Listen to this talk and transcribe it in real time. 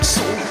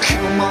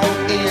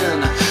on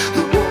in.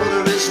 The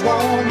water is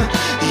warm.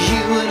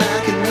 You and I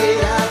can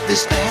wait out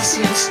this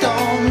passing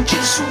storm.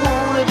 Just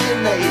wanna be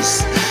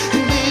nice.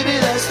 And maybe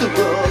that's the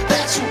rub.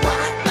 That's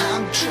why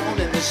I'm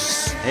joining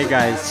this. Hey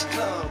guys,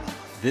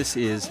 this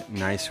is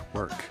Nice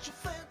Work,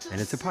 and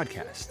it's a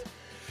podcast,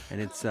 and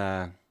it's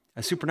a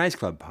Super Nice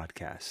Club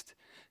podcast.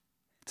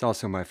 It's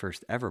also my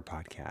first ever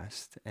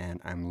podcast,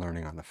 and I'm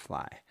learning on the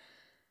fly.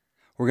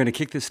 We're going to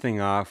kick this thing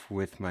off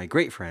with my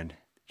great friend,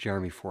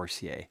 Jeremy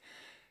Forcier.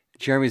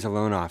 Jeremy's a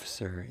loan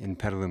officer in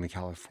Petaluma,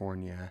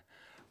 California,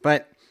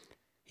 but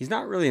he's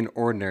not really an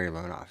ordinary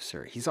loan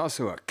officer. He's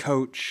also a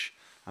coach,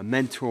 a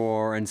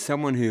mentor, and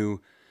someone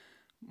who,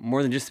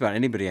 more than just about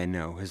anybody I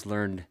know, has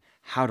learned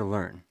how to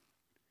learn.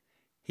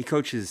 He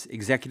coaches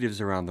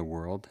executives around the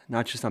world,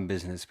 not just on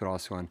business, but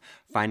also on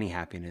finding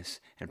happiness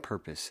and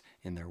purpose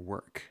in their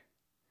work.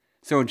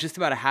 So in just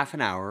about a half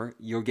an hour,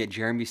 you'll get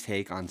Jeremy's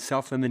take on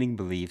self-limiting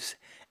beliefs,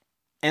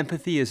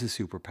 empathy as a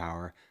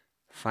superpower,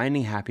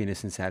 finding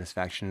happiness and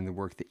satisfaction in the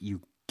work that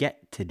you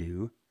get to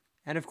do,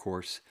 and of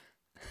course,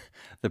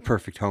 the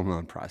perfect home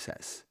loan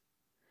process.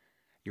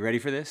 You ready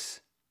for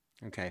this?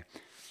 Okay.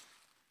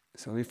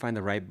 So let me find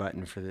the right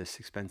button for this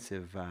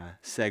expensive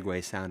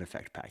Segway sound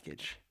effect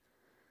package.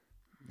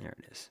 There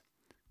it is.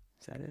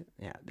 Is that it?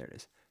 Yeah, there it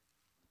is.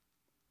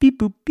 Beep,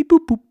 boop, beep,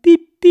 boop, boop,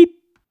 beep, beep.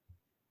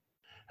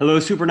 Hello,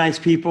 super nice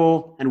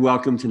people, and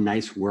welcome to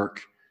Nice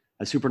Work,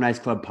 a Super Nice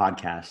Club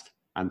podcast.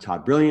 I'm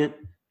Todd Brilliant,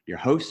 your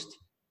host,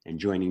 and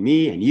joining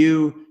me and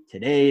you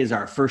today is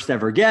our first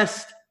ever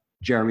guest,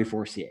 Jeremy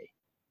Forcier.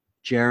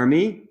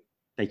 Jeremy,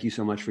 thank you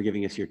so much for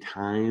giving us your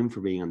time,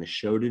 for being on the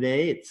show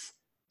today. It's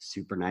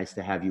super nice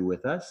to have you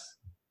with us.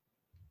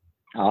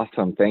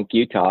 Awesome. Thank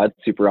you, Todd.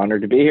 Super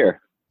honored to be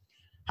here.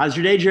 How's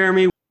your day,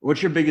 Jeremy?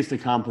 What's your biggest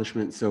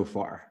accomplishment so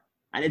far?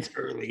 And it's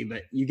early,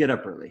 but you get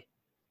up early.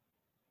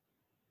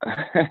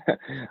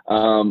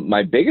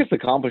 My biggest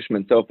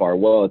accomplishment so far,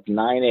 well, it's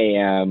 9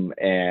 a.m.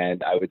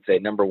 and I would say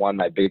number one,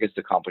 my biggest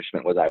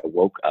accomplishment was I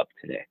woke up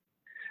today.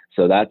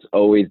 So that's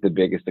always the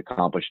biggest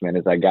accomplishment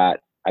is I got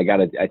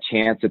a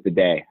chance at the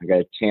day. I got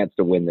a chance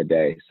to win the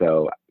day.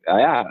 So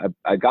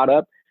I got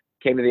up,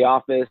 came to the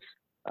office,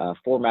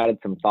 formatted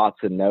some thoughts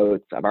and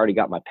notes. I've already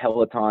got my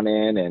Peloton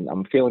in and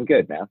I'm feeling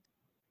good, man.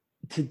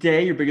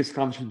 Today, your biggest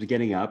accomplishment is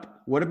getting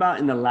up. What about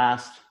in the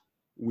last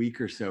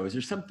week or so? Is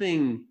there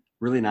something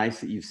really nice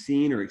that you've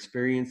seen or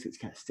experienced that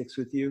kind of sticks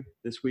with you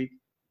this week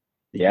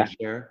that you can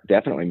share?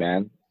 Definitely,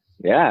 man.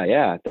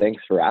 Yeah.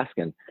 Thanks for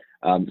asking.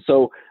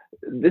 So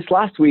this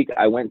last week,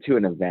 I went to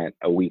an event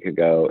a week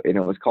ago, and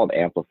it was called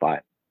Amplify.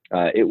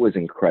 It was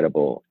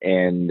incredible.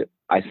 And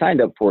I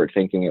signed up for it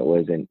thinking it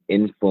was an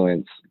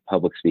influence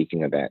public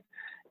speaking event.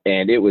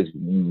 And it was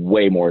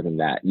way more than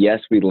that.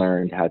 Yes, we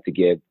learned how to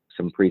give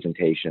some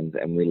presentations,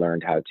 and we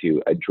learned how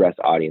to address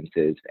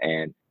audiences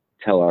and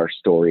tell our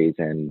stories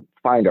and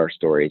find our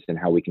stories and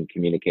how we can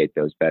communicate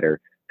those better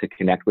to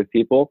connect with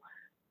people.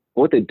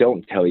 What they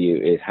don't tell you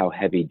is how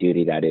heavy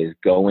duty that is,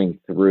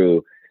 going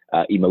through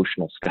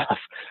emotional stuff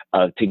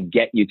to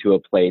get you to a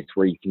place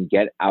where you can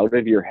get out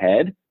of your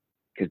head,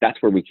 because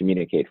that's where we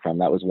communicate from.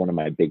 That was one of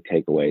my big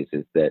takeaways,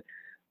 is that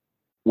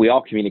we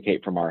all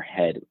communicate from our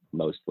head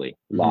mostly,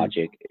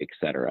 logic,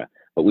 etc.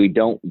 But we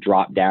don't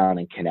drop down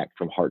and connect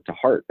from heart to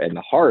heart. And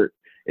the heart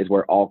is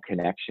where all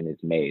connection is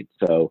made.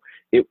 So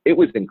it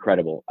was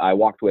incredible. I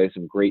walked away with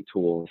some great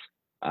tools,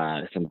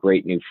 some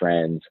great new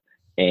friends,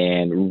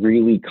 and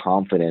really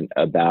confident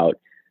about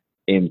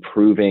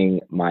improving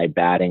my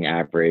batting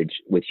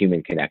average with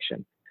human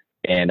connection.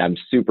 And I'm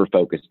super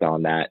focused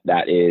on that.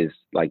 That is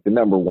like the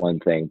number one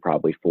thing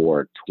probably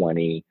for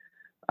 2020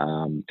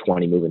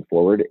 moving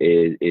forward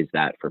is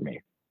that for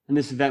me. And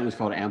this event was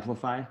called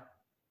Amplify?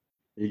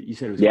 You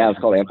said it was it was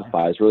called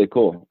Amplify. It was really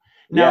cool.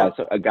 Now,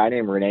 so a guy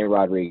named Rene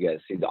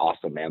Rodriguez. He's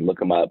awesome, man.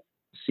 Look him up.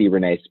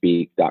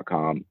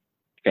 CReneSpeak.com.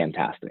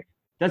 Fantastic.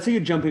 That's a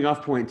good jumping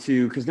off point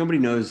too, because nobody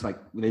knows, like,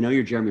 they know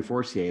you're Jeremy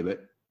Forcier, but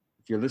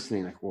if you're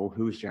listening, like, well,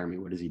 who is Jeremy?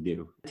 What does he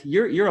do?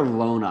 You're a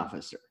loan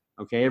officer.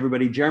 Okay,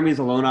 everybody. Jeremy's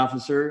a loan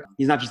officer.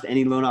 He's not just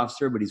any loan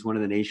officer, but he's one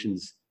of the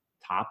nation's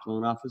top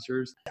loan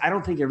officers. I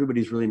don't think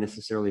everybody's really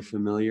necessarily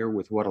familiar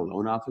with what a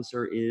loan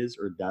officer is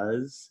or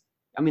does.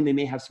 I mean, they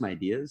may have some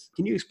ideas.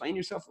 Can you explain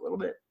yourself a little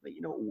bit? Like,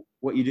 you know,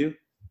 what you do?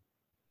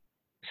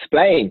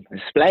 Explain.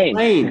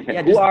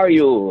 Yeah, Who are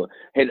you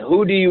and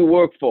who do you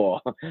work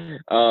for?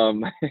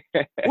 Well,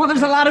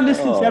 there's a lot of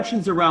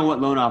misconceptions around what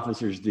loan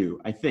officers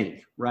do, I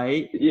think,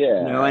 right?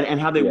 Yeah. You know,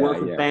 and how they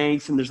work with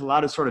banks, and there's a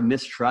lot of sort of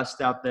mistrust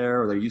out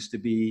there, or there used to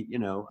be. You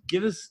know,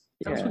 tell us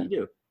what you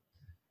do.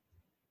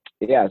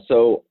 Yeah.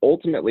 So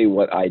ultimately,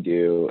 what I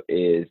do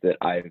is that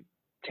I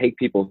take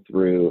people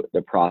through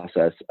the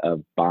process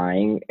of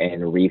buying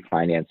and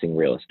refinancing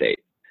real estate.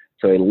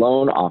 So a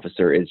loan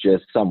officer is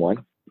just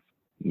someone,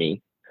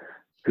 me,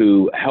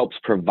 who helps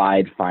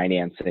provide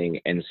financing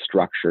and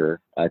structure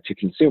to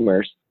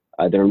consumers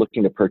that are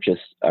looking to purchase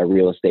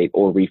real estate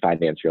or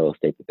refinance real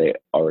estate that they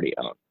already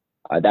own.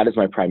 That is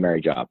my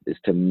primary job, is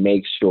to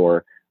make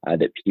sure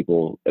that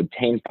people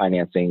obtain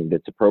financing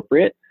that's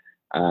appropriate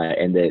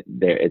and that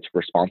it's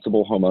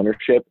responsible home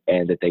ownership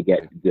and that they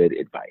get good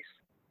advice.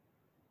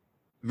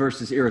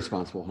 Versus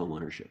irresponsible home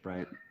ownership,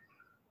 right?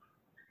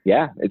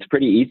 Yeah, it's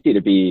pretty easy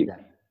to be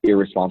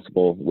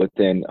irresponsible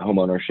within home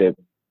ownership.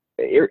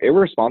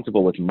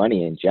 Irresponsible with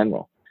money in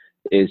general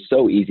is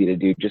so easy to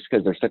do just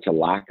because there's such a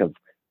lack of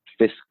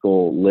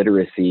fiscal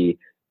literacy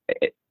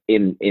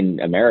in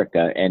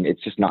America, and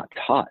it's just not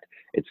taught.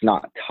 It's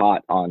not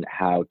taught on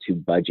how to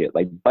budget.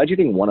 Like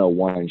budgeting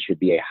 101 should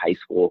be a high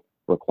school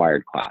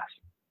required class,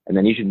 and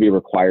then you should be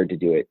required to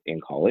do it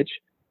in college,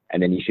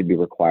 and then you should be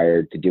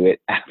required to do it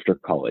after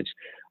college.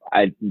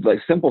 Like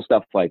simple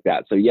stuff like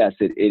that. So yes,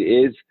 it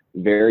is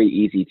very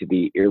easy to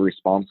be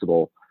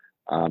irresponsible,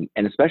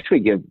 and especially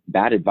give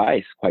bad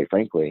advice, quite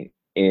frankly,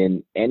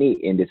 in any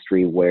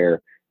industry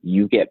where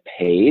you get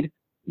paid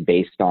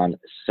based on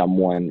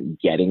someone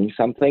getting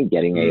something,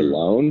 getting a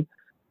loan.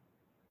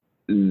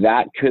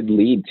 That could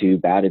lead to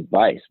bad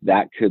advice.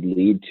 That could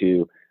lead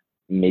to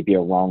maybe a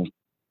wrong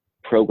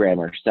program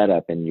or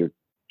setup, and you're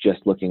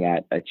just looking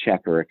at a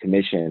check or a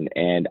commission.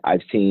 And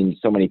I've seen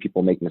so many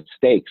people make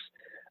mistakes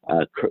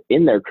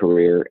in their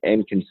career,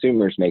 and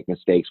consumers make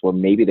mistakes where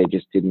maybe they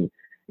just didn't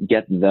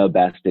get the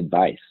best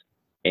advice.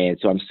 And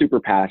so I'm super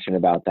passionate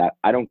about that.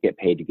 I don't get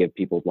paid to give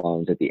people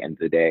loans at the end of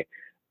the day.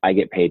 I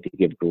get paid to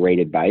give great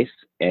advice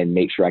and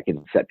make sure I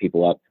can set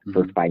people up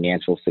for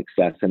financial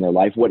success in their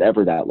life,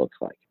 whatever that looks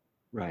like.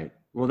 Right.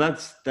 Well,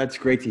 that's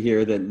great to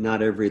hear that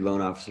not every loan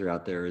officer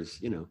out there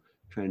is,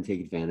 trying to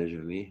take advantage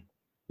of me.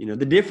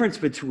 The difference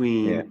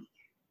between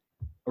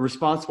a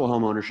responsible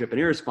home ownership and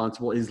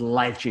irresponsible is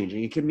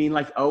life-changing. It could mean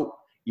like, oh,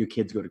 your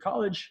kids go to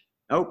college.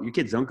 Oh, your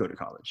kids don't go to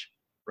college,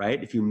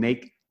 right? If you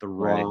make the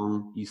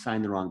wrong, you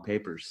sign the wrong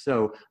papers.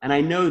 So, and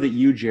I know that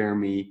you,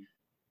 Jeremy,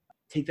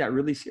 take that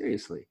really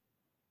seriously.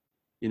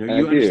 You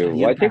understand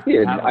the impact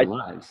it has on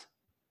lives.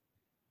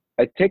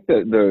 I take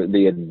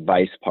the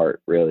advice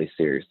part really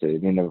seriously. I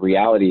mean, the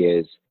reality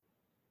is,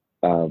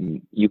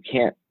 I'm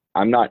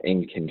not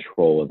in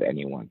control of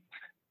anyone,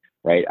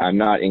 right? I'm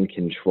not in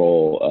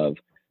control of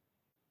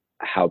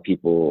how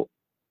people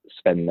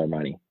spend their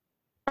money.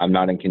 I'm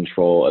not in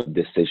control of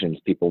decisions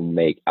people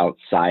make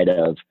outside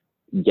of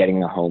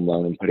getting a home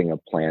loan and putting a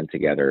plan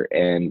together.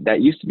 And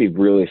that used to be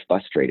really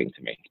frustrating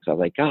to me because I was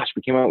like, gosh,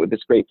 we came out with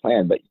this great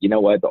plan, but you know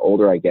what? The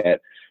older I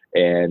get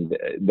and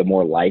the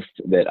more life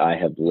that I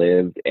have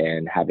lived,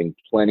 and having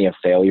plenty of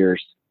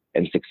failures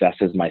and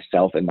successes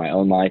myself in my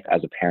own life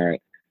as a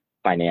parent,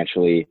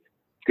 financially,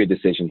 good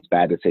decisions,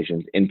 bad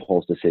decisions,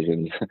 impulse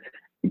decisions,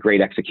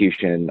 great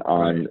execution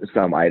on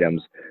some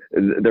items.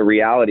 The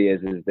reality is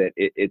that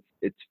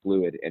it's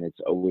fluid and it's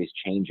always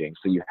changing.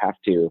 So you have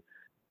to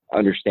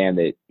understand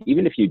that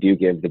even if you do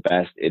give the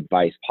best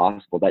advice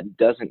possible, that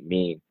doesn't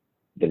mean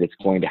that it's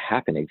going to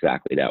happen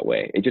exactly that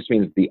way. It just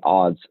means the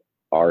odds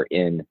are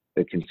in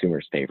the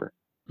consumer's favor,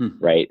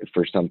 right?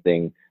 For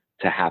something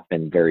to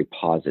happen very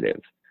positive.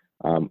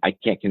 I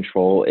can't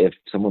control if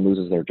someone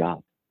loses their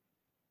job,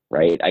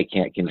 right? I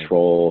can't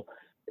control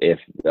if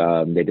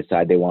they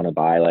decide they want to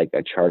buy like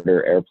a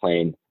charter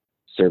airplane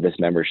service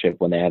membership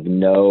when they have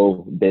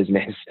no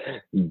business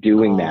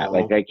doing that.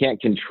 Like I can't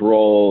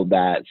control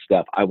that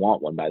stuff. I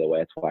want one, by the way.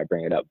 That's why I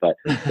bring it up, but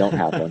don't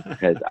have one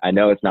because I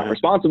know it's not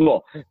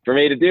responsible for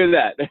me to do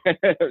that.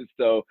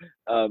 So,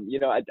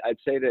 I'd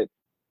say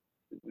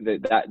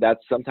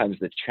that's sometimes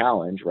the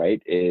challenge,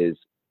 right? Is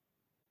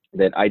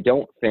that I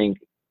don't think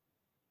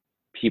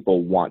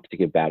people want to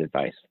give bad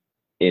advice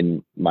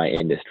in my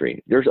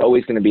industry. There's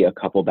always going to be a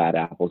couple bad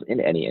apples in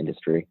any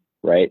industry,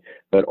 right?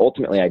 But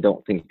ultimately, I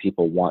don't think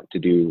people want to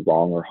do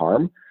wrong or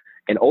harm.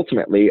 And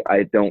ultimately,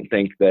 I don't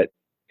think that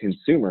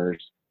consumers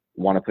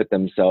want to put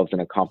themselves in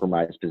a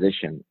compromised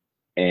position.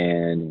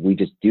 And we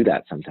just do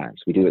that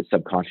sometimes. We do it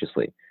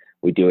subconsciously.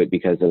 We do it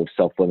because of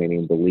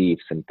self-limiting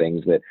beliefs and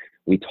things that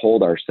we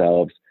told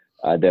ourselves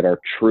that are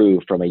true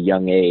from a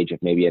young age of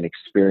maybe an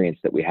experience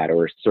that we had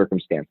or a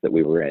circumstance that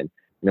we were in. And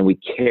then we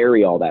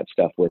carry all that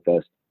stuff with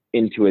us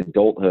into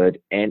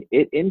adulthood, and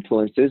it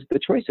influences the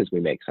choices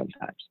we make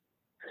sometimes.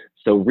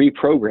 So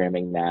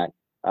reprogramming that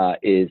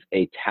is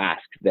a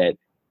task that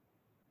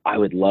I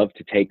would love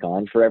to take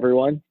on for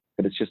everyone,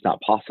 but it's just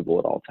not possible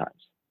at all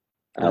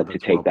times to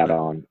take that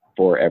on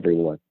for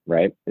everyone,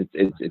 right?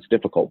 It's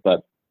difficult,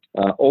 but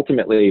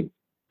ultimately,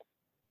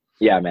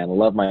 yeah, man,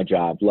 love my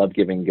job, love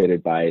giving good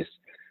advice,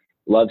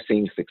 love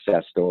seeing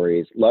success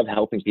stories, love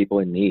helping people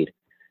in need.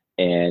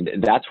 And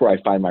that's where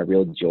I find my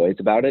real joys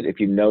about it. If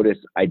you notice,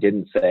 I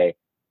didn't say,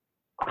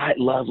 I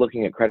love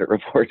looking at credit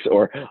reports,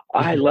 or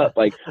I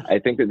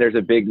think that there's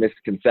a big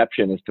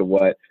misconception as to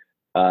what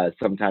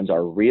sometimes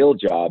our real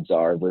jobs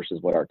are versus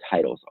what our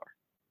titles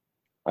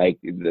are. Like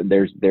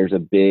there's a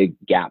big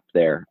gap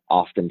there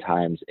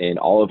oftentimes in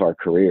all of our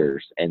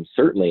careers, and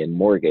certainly in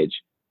mortgage,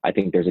 I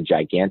think there's a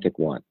gigantic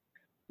one.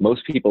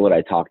 Most people that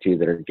I talk to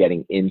that are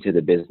getting into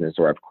the business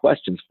or have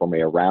questions for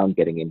me around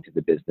getting into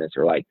the business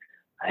are like,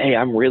 hey,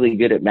 I'm really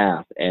good at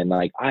math, and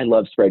like I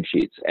love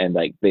spreadsheets, and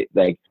like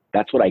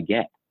that's what I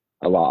get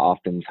a lot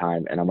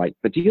oftentimes. And I'm like,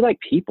 but do you like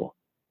people?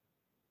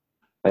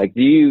 Like,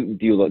 do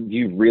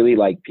you really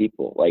like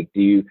people? Like,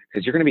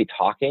 because you're going to be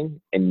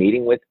talking and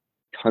meeting with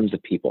tons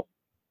of people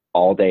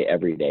all day,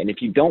 every day. And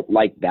if you don't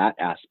like that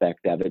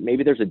aspect of it,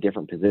 maybe there's a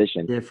different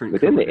position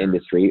within the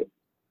industry,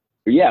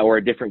 or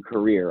a different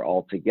career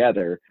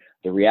altogether.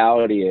 The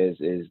reality is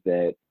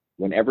that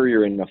whenever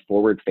you're in a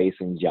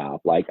forward-facing job,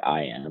 like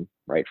I am,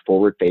 right?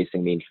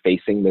 Forward-facing means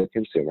facing the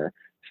consumer,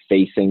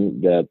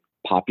 facing the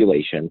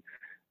population.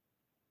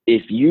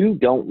 If you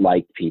don't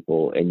like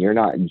people and you're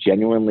not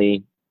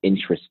genuinely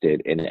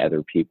interested in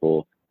other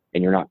people,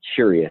 and you're not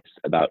curious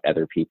about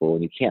other people,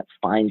 and you can't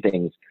find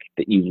things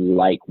that you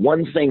like,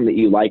 one thing that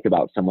you like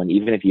about someone,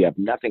 even if you have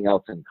nothing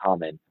else in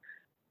common,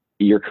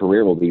 your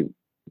career will be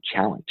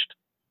challenged.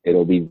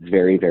 It'll be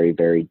very, very,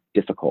 very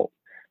difficult.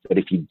 But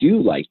if you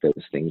do like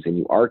those things and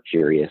you are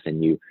curious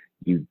and you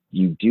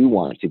do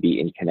want to be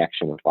in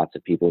connection with lots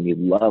of people and you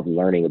love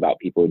learning about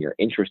people and you're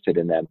interested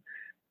in them,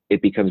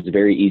 it becomes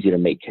very easy to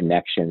make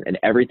connection and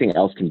everything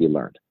else can be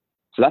learned.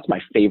 So that's my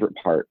favorite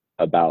part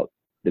about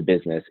the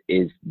business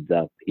is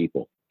the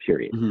people,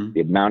 period. Mm-hmm.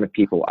 The amount of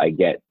people I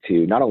get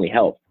to not only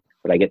help,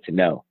 but I get to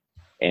know.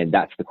 And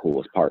that's the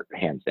coolest part,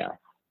 hands down.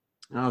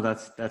 Oh,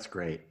 that's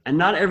great. And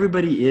not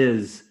everybody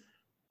is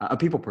a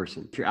people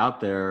person. If you're out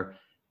there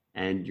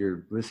and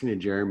you're listening to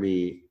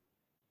Jeremy,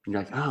 you're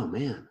like, oh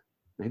man,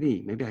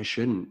 maybe I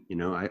shouldn't,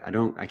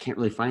 I can't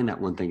really find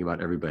that one thing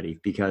about everybody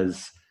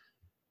because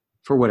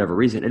for whatever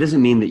reason, it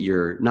doesn't mean that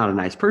you're not a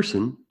nice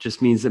person. It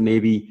just means that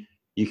maybe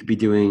you could be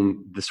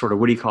doing the sort of,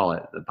 what do you call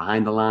it? The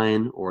behind the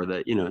line or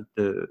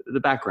the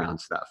background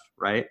stuff,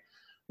 right?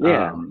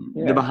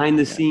 The behind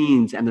the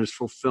scenes, and there's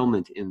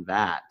fulfillment in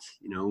that.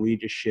 We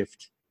need to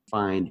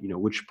find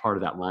which part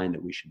of that line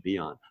that we should be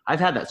on. I've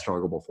had that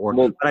struggle before,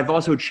 but I've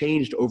also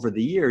changed over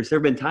the years. There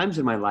have been times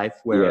in my life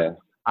where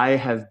I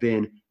have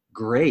been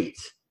great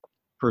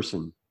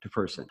person to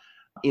person.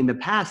 In the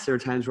past, there are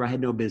times where I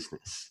had no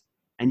business,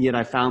 and yet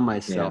I found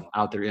myself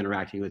out there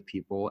interacting with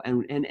people,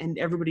 and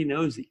everybody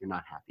knows that you're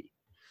not happy.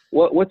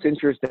 What's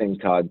interesting,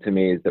 Todd, to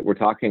me is that we're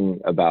talking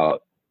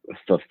about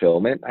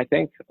fulfillment, I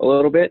think, a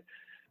little bit.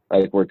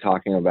 Like we're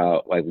talking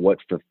about like what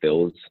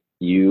fulfills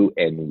you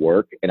and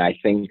work. And I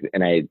think,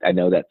 and I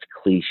know that's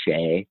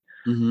cliche,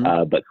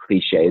 but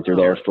cliches are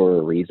there for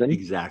a reason.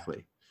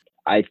 Exactly.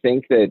 I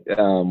think that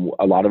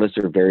a lot of us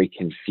are very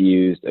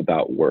confused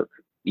about work.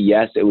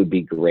 Yes, it would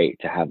be great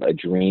to have a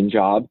dream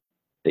job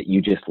that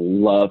you just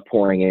love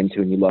pouring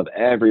into and you love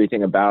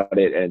everything about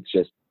it. And it's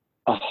just,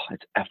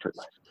 it's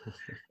effortless.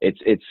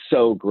 It's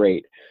so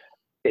great.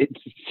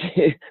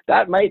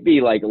 That might be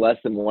like less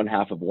than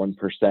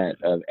 0.5%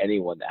 of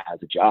anyone that has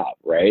a job,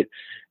 right?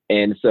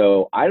 And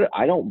so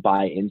I don't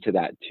buy into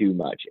that too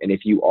much. And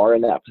if you are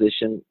in that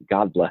position,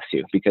 God bless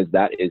you, because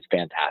that is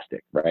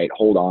fantastic, right?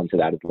 Hold on to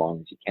that as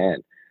long as you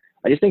can.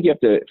 I just think you have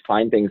to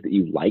find things that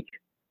you like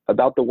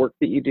about the work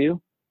that you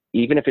do,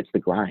 even if it's the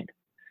grind,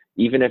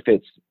 even if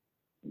it's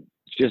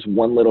just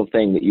one little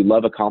thing that you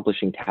love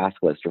accomplishing, task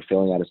list or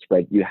filling out a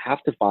spread. You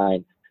have to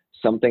find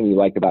something you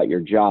like about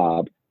your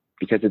job,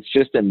 because it's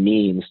just a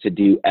means to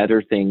do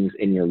other things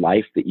in your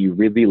life that you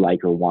really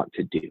like or want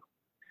to do.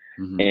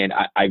 Mm-hmm. And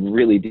I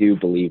really do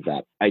believe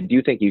that. I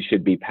do think you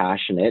should be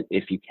passionate,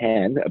 if you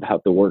can,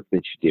 about the work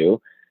that you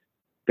do.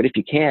 But if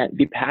you can't,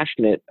 be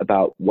passionate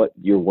about what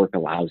your work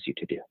allows you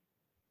to do.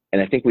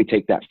 And I think we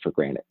take that for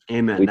granted.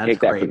 Amen. That's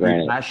great.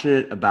 Be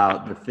passionate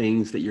about the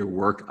things that your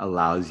work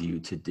allows you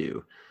to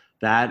do.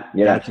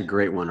 That's a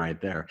great one right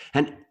there.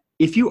 And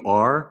if you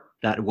are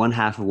that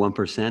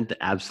 0.5% that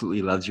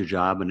absolutely loves your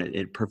job and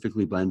it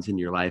perfectly blends in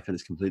your life and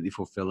is completely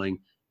fulfilling,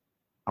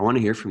 I want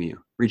to hear from you.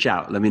 Reach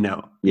out. Let me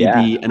know. You'd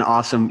be an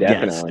awesome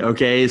guest.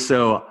 Okay.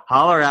 So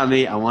holler at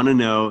me. I want to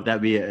know.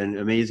 That'd be an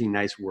amazing,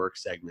 nice work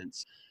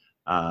segments.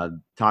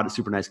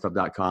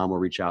 Todd@superniceclub.com, or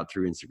reach out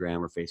through Instagram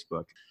or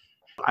Facebook.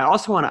 I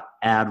also want to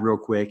add real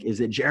quick is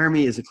that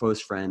Jeremy is a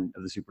close friend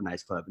of the Super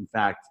Nice Club. In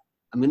fact,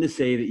 I'm going to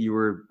say that you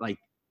were like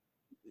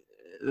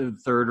the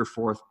third or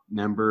fourth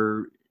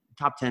member,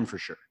 top 10 for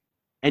sure.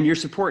 And your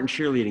support and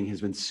cheerleading has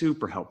been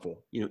super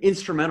helpful,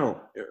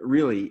 instrumental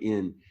really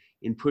in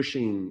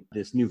pushing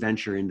this new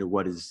venture into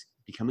what is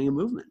becoming a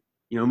movement,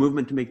 a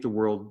movement to make the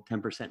world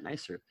 10%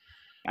 nicer.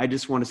 I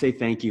just want to say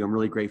thank you. I'm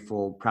really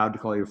grateful, proud to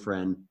call you a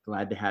friend,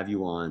 glad to have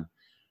you on.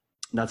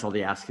 That's all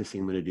the ass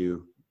kissing I'm going to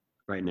do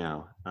right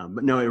now.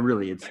 But no, it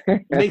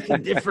makes a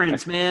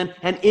difference, man.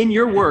 And in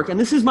your work, and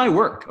this is my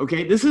work,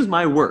 okay? This is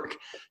my work.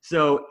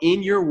 So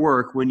in your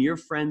work, when your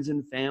friends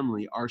and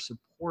family are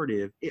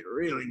supportive, it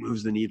really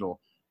moves the needle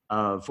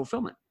of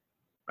fulfillment,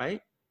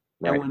 right?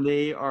 And when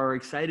they are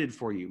excited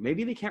for you,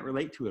 maybe they can't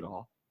relate to it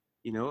all.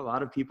 A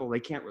lot of people, they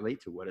can't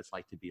relate to what it's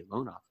like to be a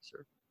loan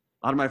officer.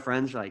 A lot of my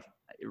friends are like,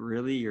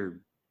 really,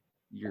 you're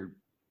going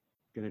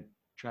to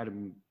try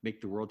to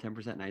make the world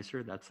 10%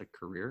 nicer? That's a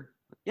career?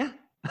 Yeah.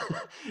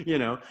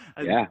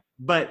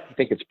 But I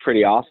think it's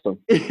pretty awesome.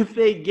 If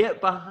they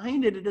get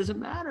behind it, it doesn't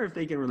matter if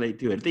they can relate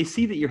to it. If they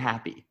see that you're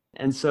happy.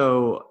 And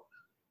so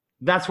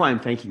that's why I'm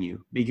thanking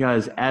you,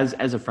 because as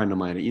a friend of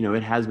mine,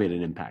 it has made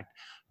an impact.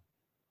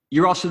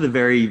 You're also the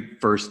very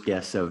first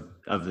guest of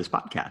of this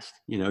podcast.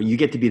 You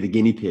get to be the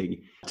guinea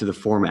pig to the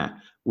format,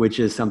 which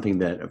is something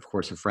that, of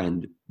course, a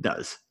friend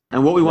does.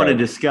 And what we want to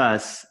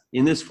discuss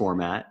in this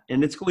format,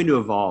 and it's going to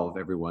evolve,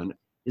 everyone,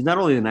 is not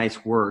only the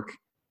nice work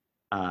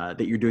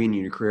that you're doing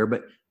in your career,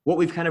 but what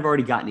we've kind of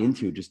already gotten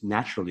into just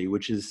naturally,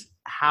 which is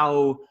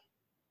how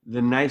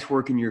the nice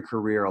work in your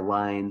career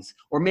aligns,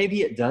 or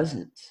maybe it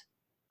doesn't,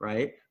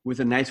 right, with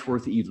the nice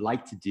work that you'd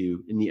like to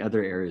do in the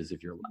other areas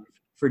of your life.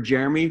 For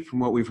Jeremy, from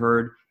what we've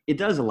heard, it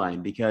does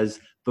align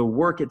because the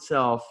work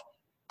itself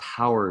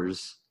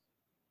powers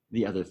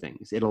the other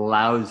things. It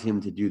allows him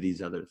to do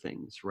these other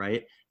things,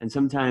 right? And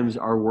sometimes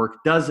our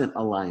work doesn't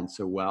align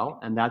so well,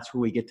 and that's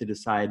where we get to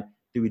decide,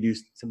 do we do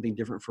something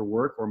different for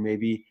work, or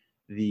maybe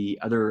the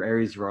other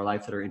areas of our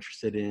life that are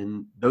interested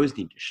in, those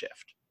need to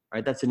shift,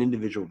 right? That's an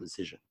individual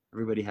decision.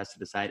 Everybody has to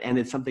decide, and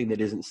it's something that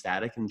isn't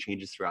static and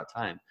changes throughout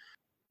time.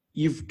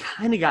 You've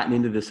kind of gotten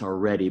into this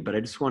already, but I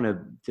just want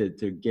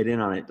to get in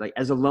on it. Like,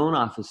 as a loan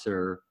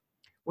officer,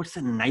 what's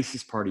the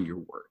nicest part of your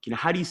work?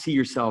 How do you see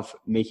yourself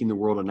making the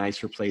world a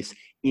nicer place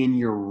in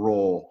your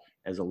role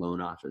as a loan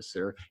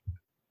officer?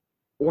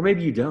 Or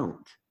maybe you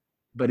don't,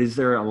 but is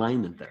there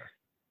alignment there?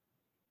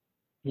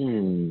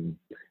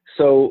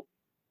 So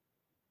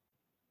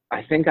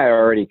I think I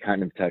already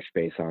kind of touched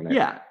base on it.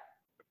 Yeah.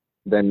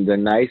 Then the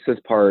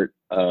nicest part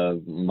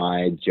of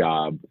my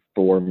job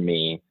for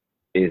me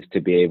is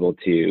to be able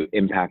to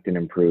impact and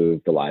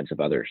improve the lives of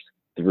others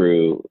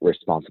through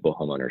responsible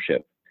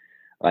homeownership.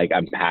 Like,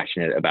 I'm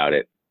passionate about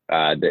it.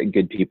 The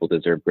good people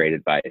deserve great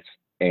advice.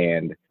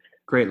 And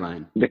great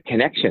line. The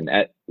connection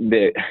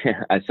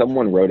as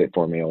someone wrote it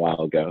for me a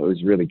while ago. It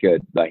was really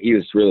good, but he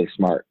was really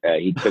smart.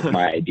 He took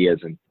my ideas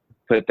and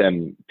put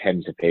them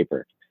pen to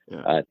paper,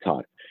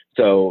 Todd.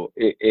 So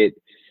it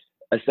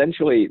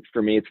essentially,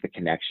 for me, it's the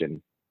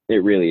connection.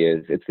 It really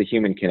is. It's the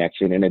human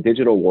connection in a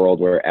digital world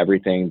where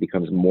everything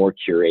becomes more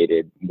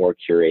curated,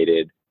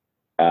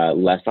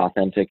 less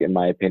authentic, in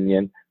my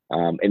opinion.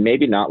 And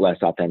maybe not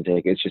less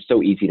authentic. It's just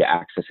so easy to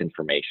access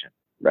information,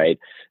 right?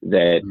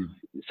 That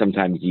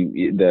sometimes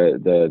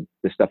the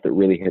stuff that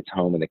really hits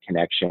home and the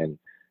connection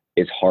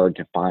is hard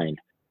to find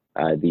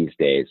these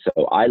days.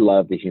 So I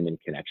love the human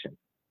connection.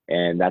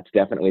 And that's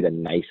definitely the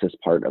nicest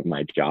part of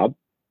my job,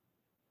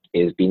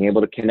 is being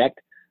able to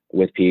connect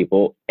with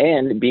people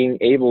and being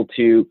able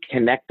to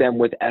connect them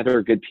with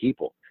other good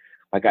people.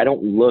 Like, I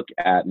don't look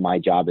at my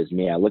job as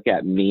me. I look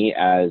at me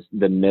as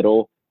the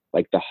middle,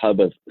 like the hub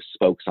of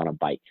spokes on a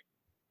bike.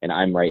 And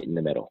I'm right in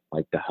the middle,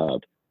 like the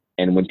hub.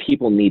 And when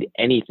people need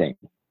anything,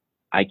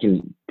 I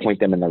can point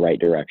them in the right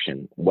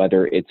direction,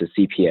 whether it's a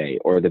CPA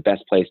or the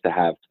best place to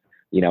have,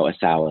 a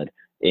salad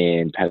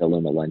in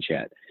Petaluma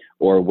Luncheette,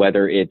 or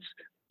whether it's,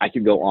 I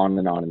could go on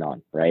and on and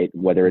on, right?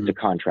 Whether it's a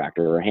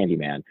contractor or a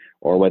handyman,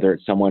 or whether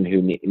it's someone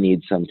who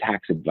needs some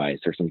tax advice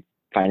or some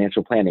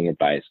financial planning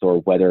advice,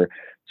 or whether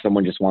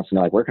someone just wants to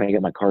know, like, where can I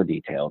get my car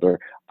detailed? Or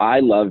I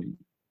love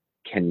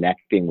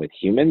connecting with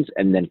humans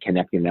and then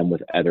connecting them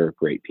with other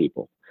great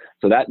people.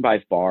 So that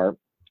by far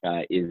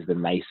is the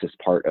nicest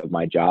part of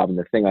my job, and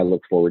the thing I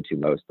look forward to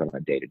most on a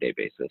day-to-day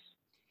basis.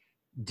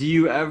 Do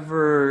you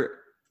ever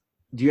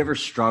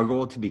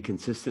struggle to be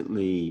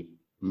consistently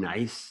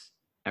nice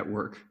at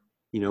work?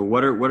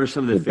 What are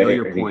some of the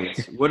failure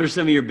points? What are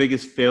some of your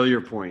biggest failure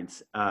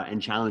points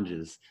and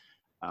challenges?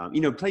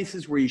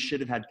 Places where you should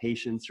have had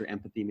patience or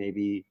empathy,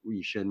 maybe where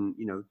you shouldn't.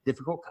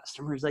 Difficult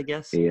customers, I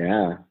guess.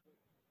 Yeah.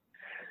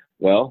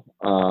 Well,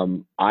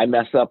 I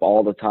mess up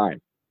all the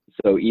time.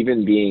 So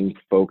even being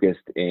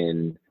focused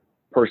in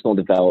personal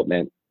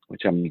development,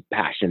 which I'm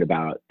passionate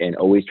about, and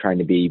always trying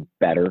to be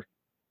better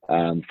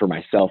for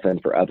myself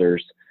and for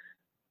others,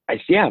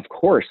 of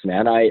course,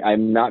 man.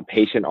 I'm not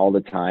patient all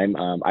the time.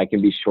 I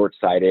can be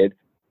short-sighted.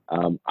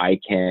 I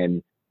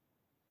can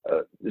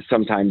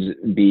sometimes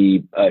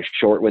be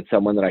short with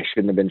someone that I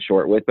shouldn't have been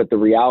short with. But the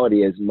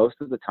reality is, most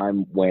of the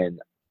time when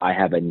I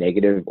have a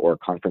negative or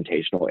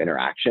confrontational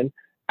interaction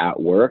at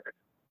work,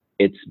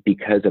 it's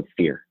because of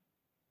fear.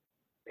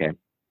 Okay.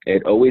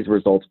 It always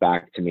results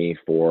back to me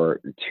for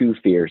two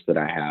fears that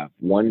I have.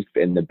 One,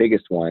 and the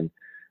biggest one,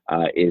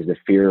 is the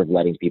fear of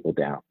letting people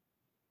down.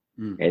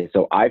 And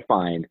so I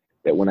find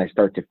that when I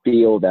start to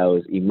feel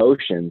those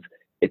emotions,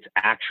 it's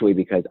actually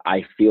because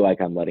I feel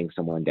like I'm letting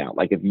someone down.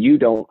 Like, if you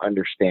don't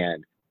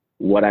understand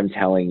what I'm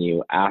telling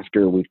you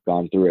after we've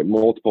gone through it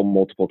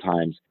multiple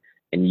times,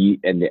 and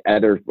the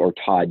other, or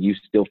Todd, you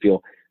still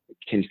feel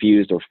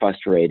confused or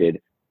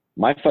frustrated,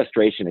 my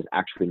frustration is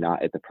actually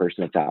not at the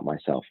person, it's at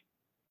myself.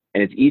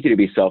 And it's easy to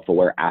be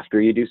self-aware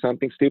after you do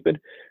something stupid.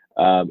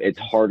 It's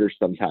harder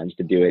sometimes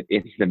to do it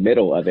in the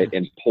middle of it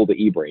and pull the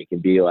e-brake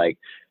and be like,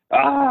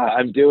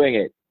 I'm doing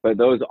it. But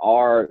those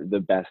are the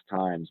best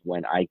times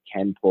when I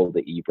can pull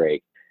the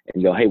e-brake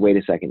and go, hey, wait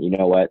a second, you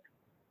know what?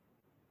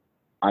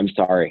 I'm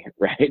sorry,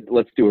 right?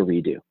 Let's do a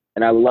redo.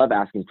 And I love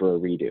asking for a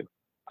redo.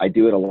 I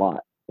do it a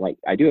lot. Like,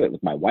 I do it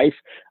with my wife.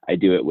 I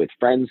do it with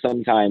friends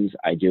sometimes.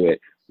 I do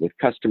it with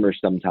customers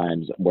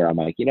sometimes, where I'm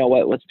like, you know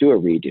what? Let's do a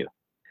redo.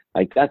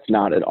 Like, that's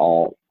not at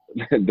all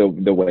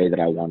the way that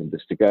I wanted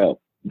this to go.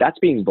 That's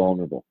being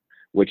vulnerable,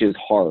 which is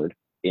hard.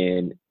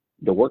 in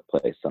the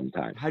workplace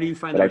sometimes. How do you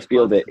find but the I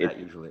feel response that to that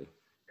usually?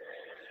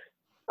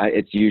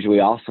 It's usually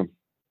awesome.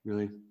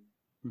 Really?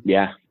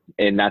 Yeah.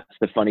 And that's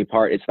the funny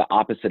part. It's the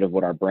opposite of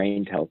what our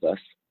brain tells us,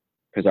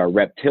 because our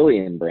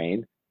reptilian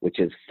brain, which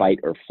is fight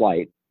or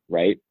flight,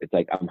 right? It's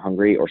like, I'm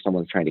hungry or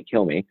someone's trying to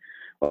kill me.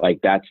 Like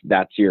that's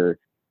your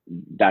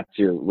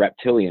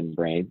reptilian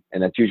brain.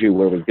 And that's usually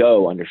where we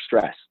go under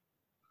stress.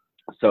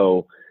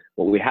 So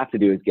what we have to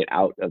do is get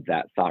out of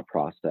that thought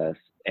process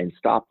and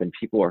stop. And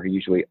people are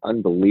usually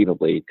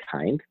unbelievably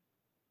kind.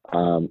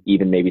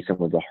 Even maybe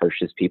some of the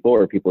harshest people,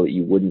 or people that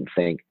you wouldn't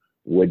think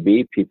would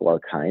be, people are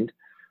kind.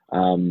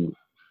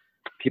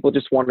 People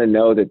just want to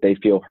know that they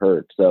feel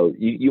heard. So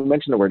you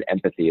mentioned the word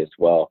empathy as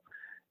well.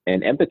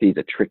 And empathy is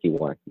a tricky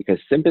one, because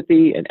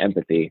sympathy and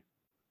empathy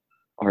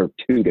are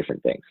two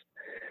different things.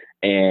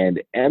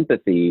 And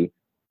empathy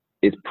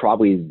is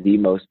probably the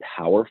most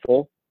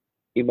powerful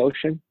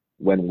emotion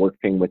when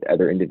working with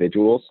other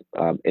individuals,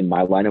 in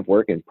my line of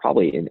work, and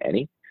probably in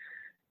any.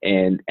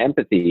 And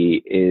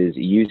empathy is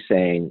you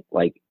saying,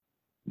 like,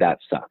 that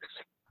sucks,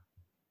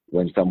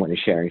 when someone is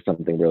sharing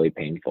something really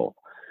painful.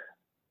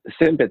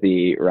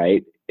 Sympathy,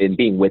 right, and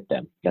being with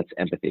them, that's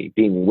empathy.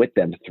 Being with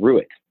them through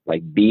it,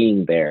 like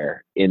being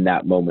there in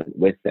that moment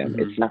with them.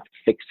 It's not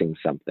fixing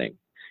something.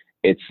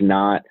 It's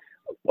not,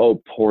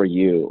 oh, poor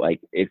you. Like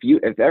if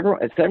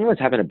everyone's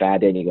having a bad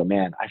day and you go,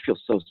 man, I feel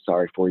so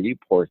sorry for you,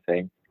 poor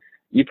thing,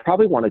 you'd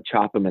probably want to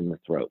chop them in the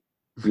throat.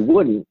 You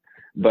wouldn't,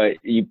 but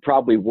you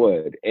probably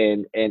would.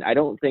 And I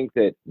don't think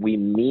that we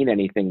mean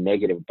anything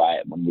negative by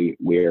it when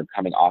we're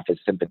coming off as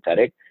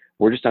sympathetic.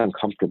 We're just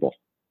uncomfortable.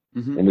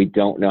 And we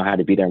don't know how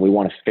to be there, and we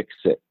want to fix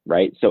it,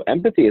 right? So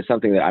empathy is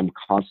something that I'm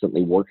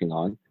constantly working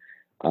on,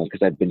 because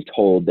I've been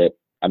told that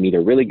I'm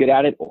either really good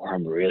at it or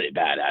I'm really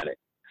bad at it.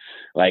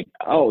 Like,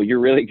 oh,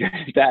 you're really good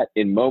at that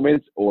in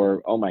moments,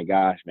 or, oh my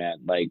gosh, man,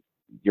 like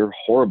you're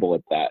horrible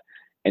at that.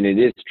 And it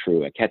is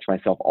true. I catch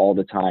myself all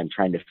the time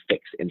trying to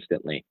fix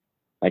instantly.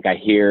 Like I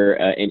hear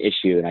an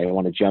issue and I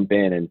want to jump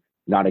in and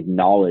not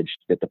acknowledge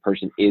that the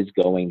person is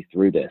going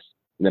through this,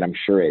 and that I'm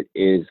sure it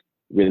is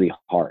really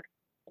hard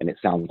and it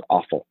sounds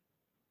awful.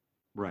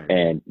 Right.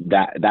 And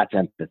that's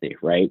empathy,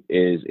 right?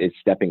 Is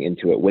stepping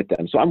into it with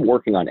them. So I'm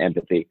working on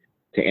empathy,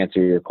 to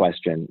answer your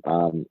question.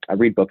 I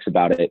read books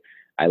about it.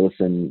 I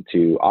listen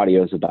to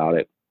audios about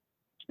it,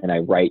 and I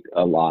write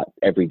a lot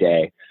every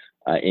day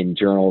in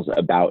journals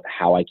about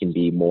how I can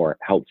be more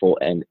helpful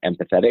and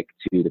empathetic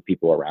to the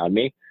people around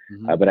me.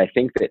 But I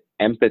think that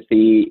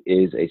empathy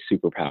is a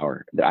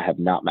superpower that I have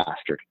not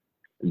mastered,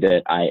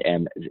 that I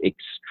am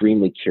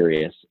extremely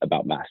curious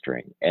about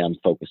mastering, and I'm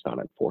focused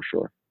on it for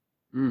sure.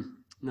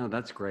 No,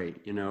 that's great.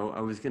 I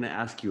was going to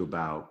ask you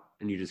about,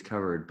 and you just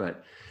covered,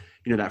 but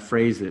that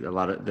phrase that a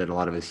lot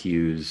of us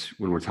use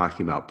when we're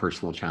talking about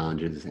personal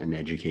challenges and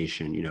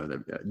education,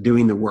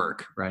 doing the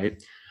work,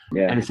 right?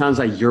 Yeah. And it sounds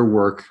like your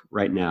work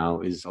right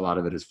now is, a lot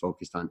of it is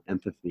focused on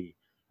empathy.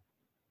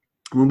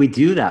 When we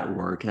do that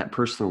work, that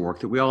personal work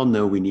that we all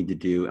know we need to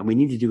do, and we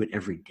need to do it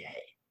every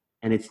day,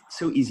 and it's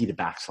so easy to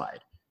backslide,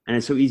 and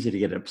it's so easy to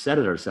get upset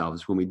at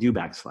ourselves when we do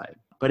backslide,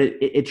 but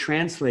it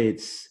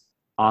translates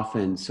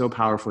often so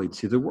powerfully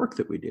to the work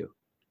that we do,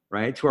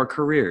 right? To our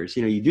careers.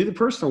 You do the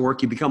personal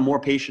work, you become more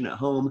patient at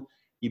home,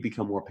 you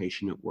become more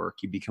patient at work,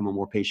 you become a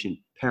more patient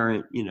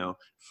parent,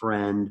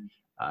 friend,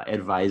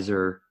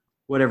 advisor,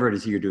 whatever it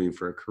is you're doing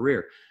for a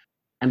career.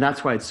 And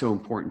that's why it's so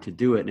important to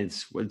do it. And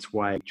it's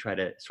why I try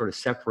to sort of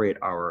separate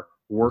our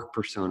work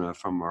persona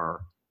from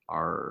our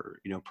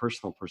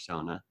personal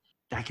persona.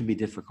 That can be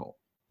difficult.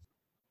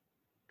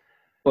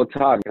 Well,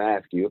 Todd, can I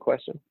ask you a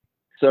question?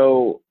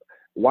 So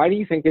why do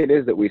you think it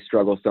is that we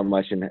struggle so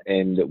much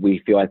and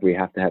we feel like we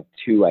have to have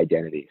two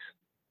identities,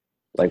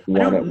 like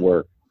one at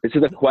work? This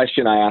is a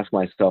question I ask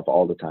myself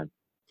all the time.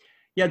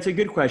 Yeah, it's a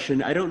good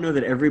question. I don't know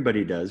that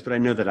everybody does, but I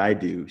know that I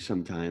do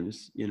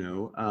sometimes,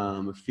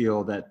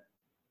 feel that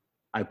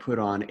I put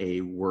on a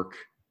work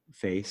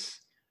face.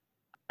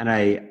 And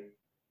I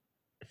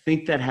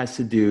think that has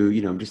to do,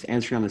 I'm just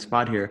answering on the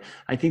spot here.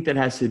 I think that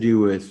has to do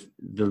with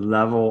the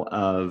level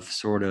of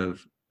sort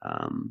of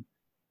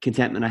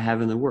contentment I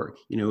have in the work.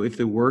 If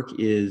the work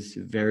is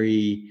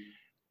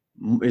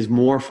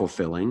more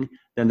fulfilling,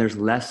 then there's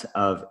less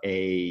of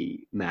a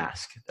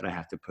mask that I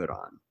have to put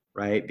on,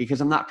 right?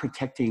 Because I'm not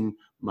protecting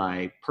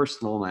my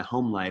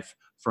home life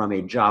from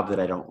a job that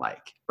I don't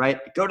like, right?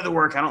 I go to the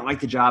work, I don't like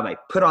the job, I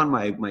put on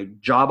my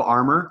job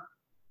armor,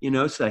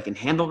 so that I can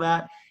handle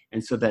that,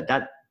 and so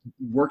that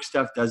work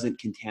stuff doesn't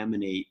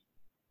contaminate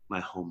my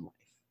home life.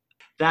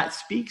 That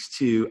speaks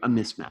to a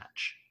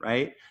mismatch,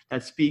 right?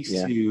 That speaks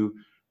to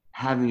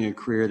having a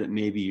career that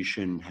maybe you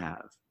shouldn't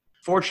have.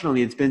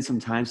 Fortunately, it's been some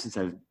time since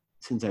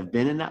I've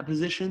been in that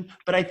position,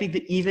 but I think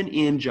that even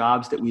in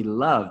jobs that we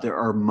love, there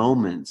are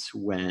moments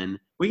when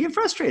we get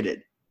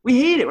frustrated. We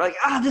hate it. We're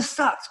like, this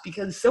sucks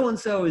because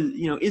so-and-so is,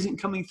 isn't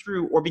coming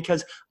through, or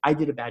because I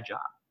did a bad job.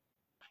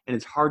 And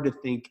it's hard to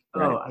think,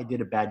 I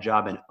did a bad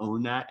job, and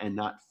own that, and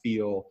not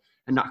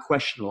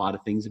question a lot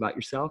of things about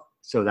yourself.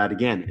 So that,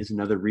 again, is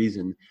another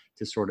reason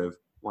to sort of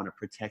want to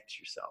protect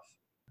yourself.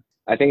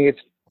 I think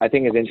it's I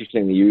think it's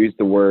interesting that you use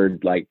the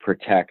word like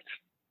protect,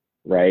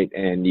 right?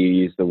 And you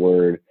use the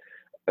word,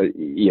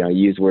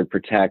 use the word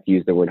protect,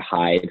 use the word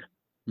hide,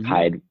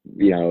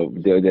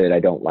 that I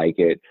don't like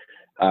it.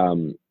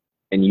 And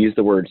use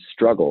the word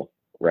struggle,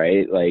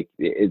 right? Like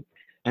it.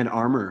 And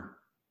armor.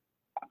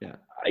 Yeah.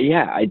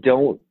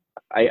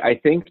 I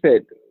think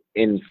that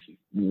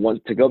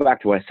to go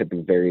back to what I said at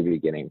the very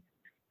beginning,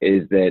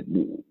 is that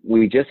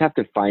we just have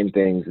to find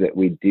things that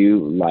we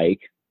do like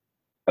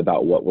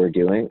about what we're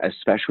doing,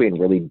 especially in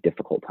really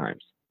difficult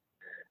times.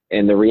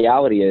 And the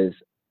reality is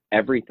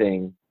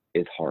everything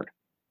is hard.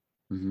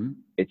 Mm-hmm.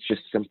 It's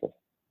just simple.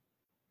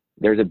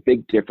 There's a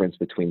big difference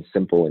between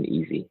simple and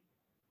easy,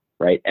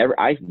 right?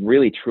 I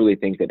really truly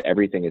think that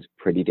everything is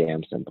pretty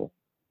damn simple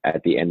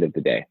at the end of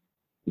the day.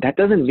 That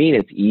doesn't mean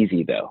it's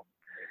easy though.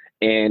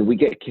 And we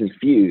get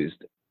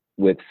confused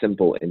with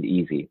simple and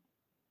easy,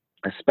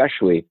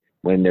 especially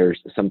when there's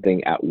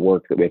something at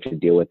work that we have to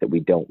deal with that we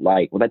don't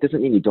like. Well, that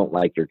doesn't mean you don't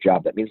like your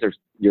job. That means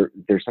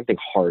there's something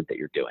hard that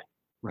you're doing.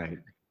 Right.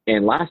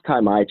 And last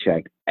time I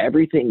checked,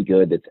 everything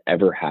good that's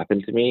ever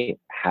happened to me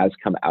has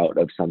come out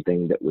of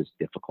something that was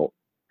difficult.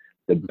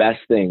 The best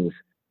things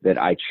that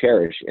I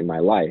cherish in my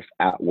life,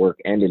 at work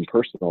and in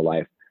personal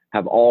life,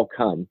 have all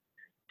come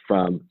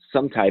from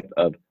some type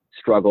of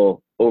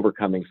struggle,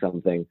 overcoming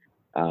something,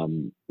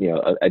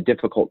 a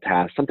difficult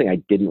task, something I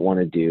didn't want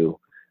to do,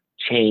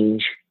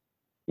 change,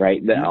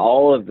 right? That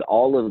all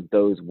of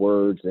those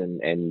words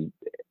and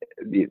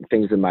the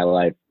things in my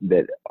life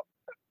that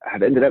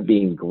have ended up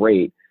being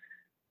great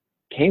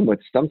came with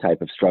some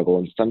type of struggle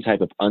and some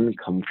type of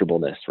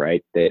uncomfortableness,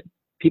 right? That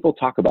people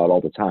talk about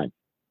all the time,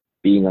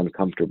 being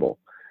uncomfortable.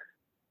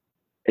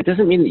 It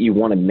doesn't mean that you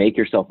want to make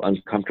yourself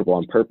uncomfortable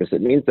on purpose.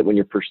 It means that when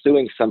you're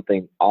pursuing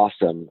something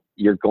awesome,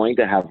 you're going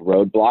to have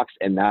roadblocks,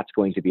 and that's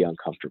going to be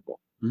uncomfortable.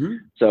 Mm-hmm.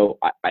 So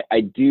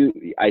I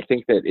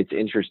think that it's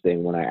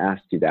interesting when I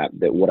asked you that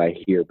what I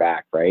hear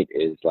back, right,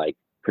 is like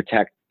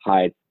protect,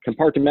 hide,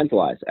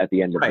 compartmentalize at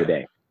the end of the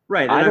day.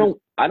 Right. I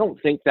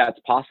don't think that's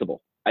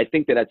possible. I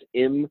think that that's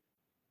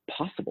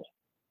impossible.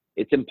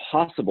 It's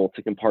impossible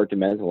to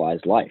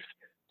compartmentalize life.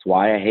 That's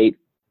why I hate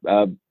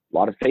a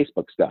lot of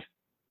Facebook stuff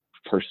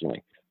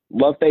personally.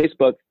 Love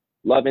Facebook,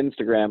 love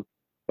Instagram,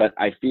 but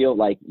I feel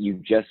like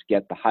you just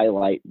get the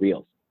highlight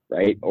reels,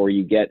 right? Or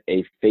you get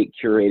a fake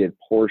curated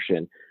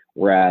portion,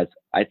 whereas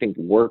I think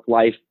work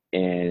life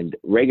and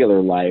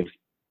regular life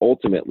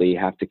ultimately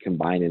have to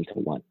combine into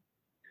one.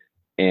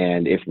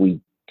 And if we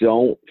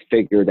don't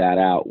figure that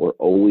out, we're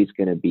always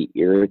going to be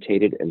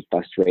irritated and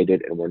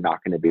frustrated, and we're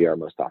not going to be our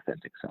most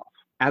authentic self.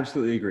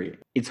 Absolutely agree.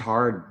 It's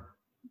hard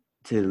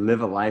to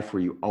live a life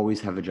where you always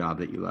have a job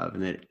that you love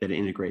and that it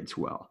integrates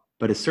well.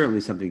 But it's certainly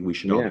something we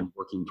should all be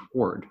working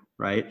toward,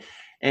 right?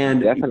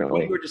 And definitely,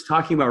 what we were just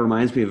talking about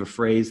reminds me of a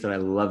phrase that I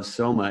love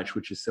so much,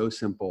 which is so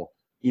simple.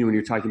 When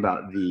you're talking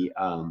about the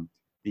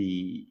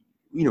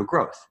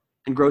growth,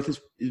 and growth is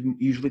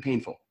usually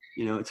painful.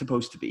 It's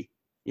supposed to be.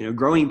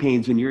 Growing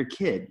pains when you're a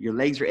kid, your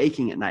legs are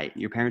aching at night.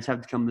 Your parents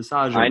have to come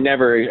massage them.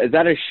 Is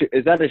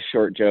that a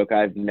short joke?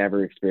 I've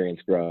never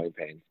experienced growing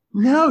pains.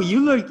 No, you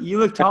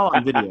look tall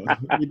on video.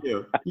 You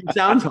do. You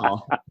sound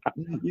tall.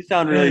 You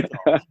sound really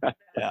tall.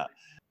 Yeah.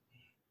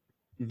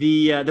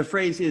 The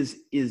phrase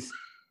is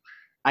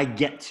I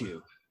get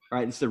to,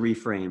 right? It's the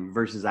reframe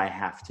versus I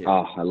have to.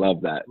 Oh, I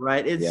love that.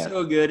 Right? It's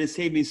so good. It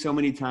saved me so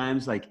many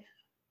times. Like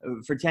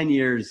for 10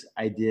 years,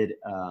 I did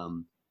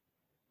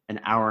an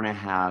hour and a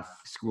half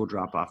school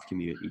drop-off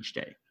commute each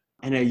day.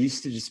 And I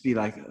used to just be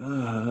like,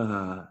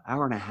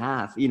 hour and a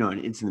half,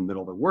 and it's in the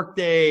middle of the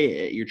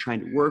workday. You're trying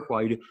to work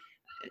while you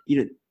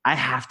do, I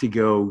have to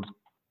go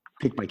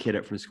pick my kid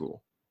up from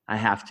school. I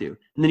have to.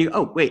 And then you go,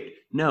 oh, wait,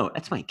 no,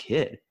 that's my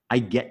kid. I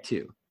get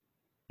to.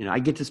 I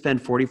get to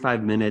spend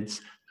 45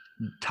 minutes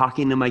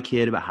talking to my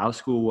kid about how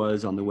school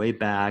was on the way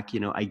back.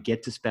 I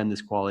get to spend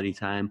this quality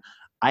time.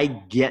 I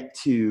get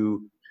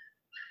to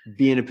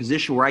be in a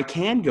position where I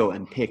can go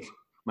and pick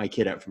my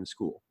kid up from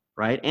school,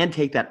 right? And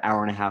take that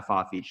hour and a half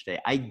off each day.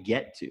 I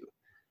get to.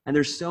 And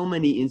there's so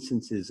many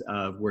instances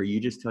of where you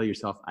just tell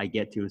yourself, I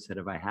get to instead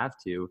of I have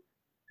to,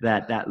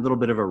 that little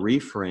bit of a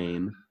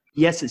reframe.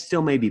 Yes, it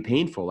still may be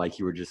painful, like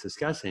you were just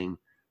discussing,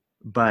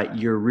 but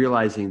you're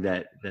realizing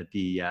that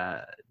the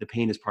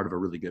pain is part of a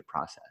really good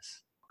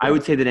process. I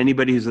would say that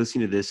anybody who's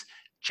listening to this,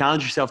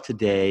 challenge yourself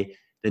today.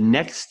 The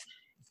next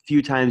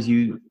few times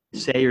you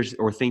say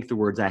or think the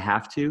words I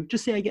have to,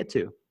 just say I get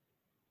to.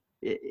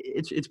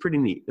 It's pretty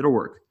neat. It'll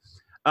work.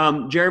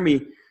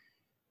 Jeremy,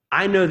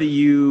 I know that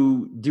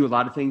you do a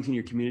lot of things in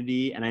your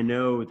community, and I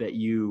know that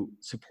you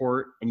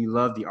support and you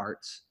love the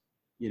arts.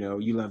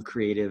 You love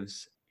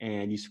creatives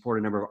and you support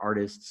a number of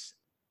artists.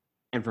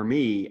 And for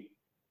me,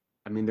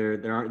 I mean, there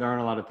aren't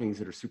a lot of things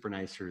that are super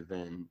nicer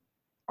than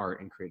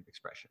art and creative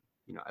expression.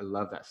 I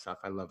love that stuff.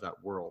 I love that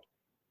world.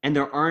 And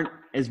there aren't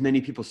as many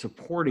people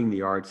supporting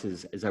the arts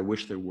as I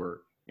wish there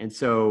were. And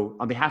so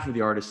on behalf of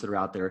the artists that are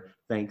out there,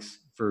 thanks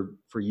for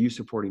you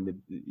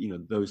supporting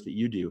those that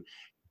you do.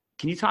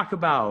 Can you talk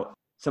about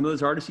some of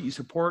those artists that you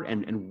support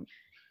and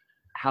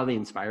how they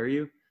inspire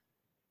you?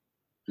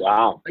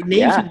 Wow. Like name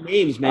Yeah. some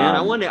names, man.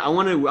 I want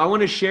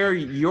to share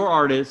your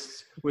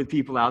artists with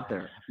people out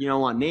there. You know, I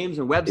want names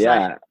and websites.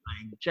 Yeah. Like,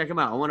 check them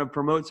out. I want to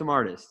promote some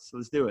artists.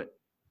 Let's do it.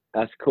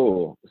 That's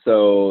cool.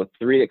 So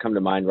 3 that come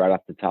to mind right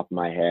off the top of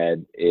my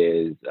head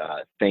is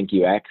Thank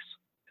You X,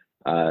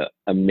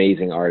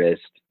 amazing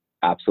artist,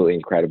 absolutely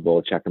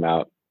incredible. Check him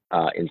out,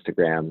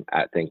 Instagram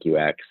at Thank You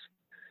X.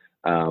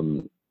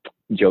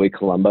 Joey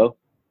Colombo,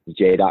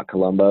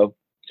 j.colombo.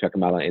 Check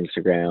him out on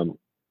Instagram.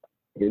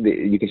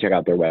 You can check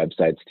out their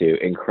websites too.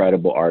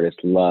 Incredible artist.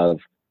 Love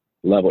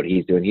what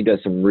he's doing. He does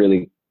some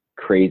really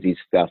crazy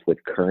stuff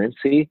with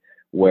currency,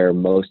 where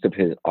most of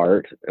his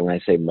art, and when I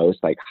say most,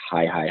 like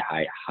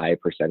high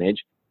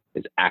percentage,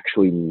 is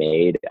actually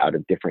made out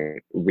of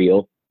different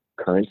real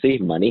currency,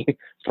 money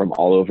from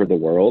all over the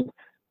world.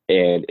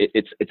 And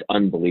it's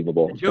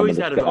unbelievable. And Joey's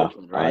out of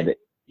Oakland, right?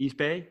 East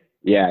Bay?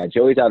 Yeah,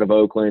 Joey's out of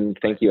Oakland.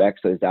 Thank You X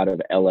is out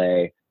of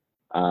LA.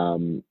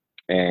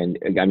 And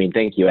I mean,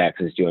 Thank You X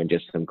is doing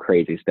just some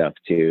crazy stuff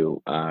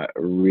too,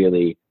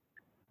 really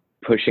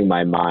pushing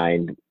my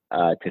mind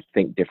to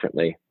think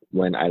differently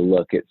when I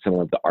look at some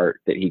of the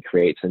art that he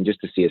creates, and just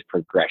to see his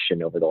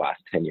progression over the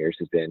last 10 years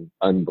has been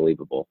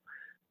unbelievable.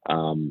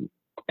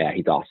 Yeah,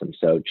 he's awesome.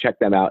 So check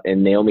them out.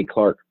 And Naomi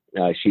Clark,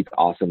 she's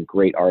awesome,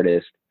 great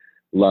artist.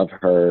 Love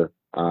her.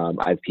 I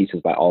have pieces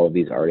by all of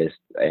these artists,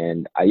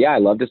 and I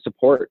love to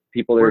support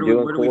people that are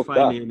doing cool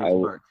stuff.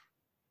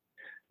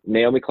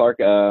 Naomi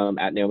Clark,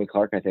 at Naomi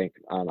Clark, I think.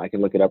 I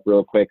can look it up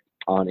real quick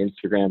on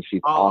Instagram.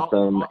 She's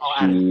awesome. I'll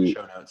add it in the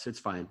show notes. It's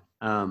fine.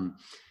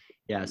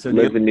 Yeah. So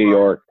lives in New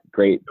York.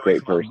 Great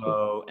person.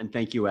 And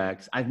Thank You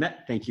X. I've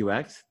met Thank You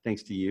X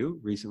thanks to you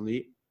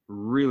recently.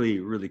 Really,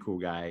 really cool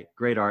guy.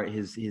 Great art.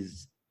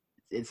 His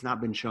it's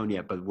not been shown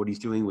yet, but what he's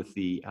doing with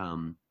the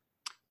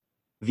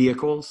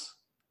vehicles,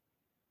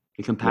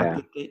 the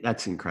compacted,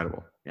 that's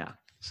incredible. Yeah.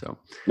 So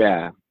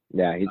yeah,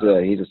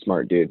 he's a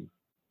smart dude.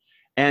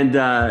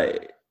 And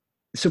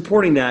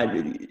supporting that,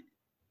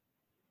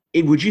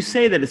 would you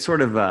say that it's sort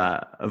of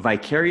a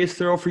vicarious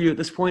thrill for you at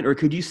this point, or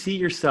could you see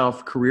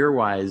yourself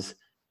career-wise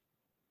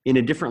in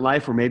a different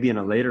life, or maybe in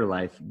a later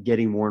life,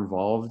 getting more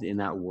involved in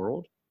that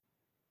world?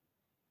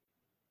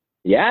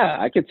 Yeah,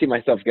 I could see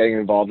myself getting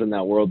involved in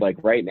that world like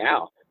right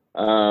now.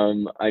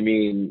 I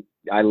mean,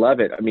 I love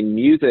it. I mean,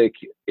 music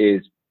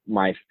is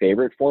my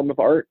favorite form of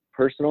art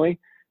personally.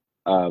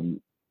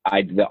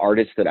 The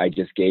artists that I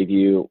just gave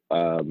you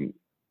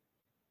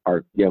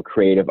are,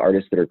 creative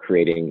artists that are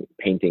creating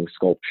paintings,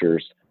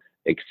 sculptures,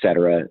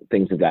 etc.,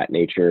 things of that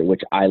nature,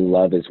 which I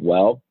love as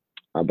well.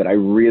 But I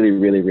really,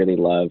 really, really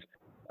love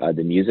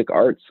the music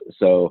arts.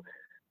 So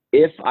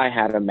if I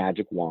had a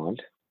magic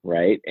wand,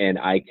 right, and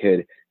I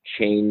could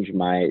change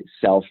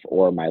myself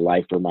or my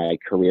life or my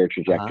career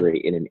trajectory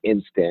in an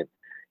instant,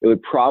 it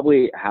would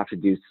probably have to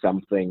do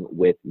something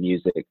with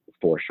music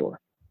for sure.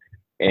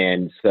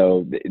 And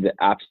so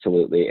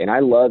absolutely. And I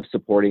love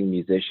supporting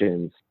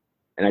musicians,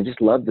 and I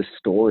just love the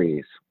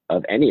stories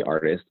of any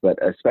artist, but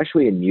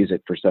especially in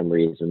music for some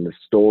reason, the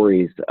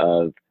stories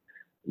of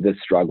the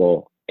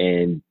struggle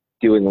and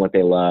doing what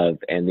they love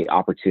and the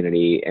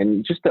opportunity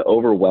and just the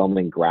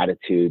overwhelming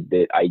gratitude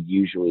that I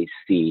usually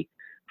see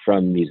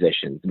from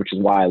musicians, which is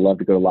why I love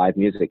to go to live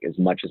music as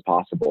much as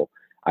possible.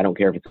 I don't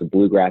care if it's a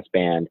bluegrass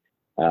band,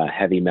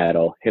 heavy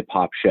metal, hip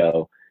hop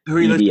show, Who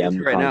are you listening EDM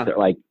to right concert. now?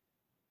 Like,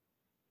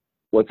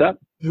 what's up?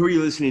 Who are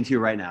you listening to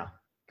right now?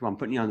 Come on,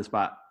 putting you on the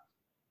spot.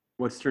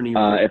 What's turning you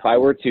on? If I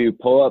were to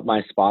pull up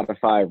my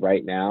Spotify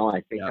right now,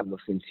 I think I'm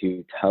listening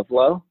to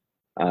Tuvlo,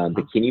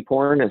 Bikini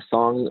Porn, a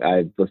song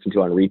I listened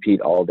to on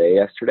repeat all day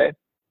yesterday.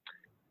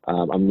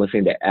 I'm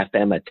listening to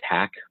FM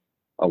Attack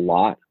a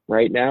lot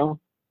right now.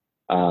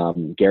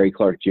 Gary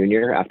Clark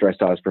Jr., after I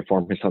saw his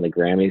performance on the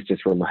Grammys,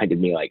 just reminded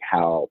me like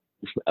how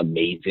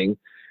amazing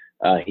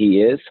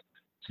he is.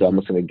 So I'm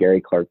listening to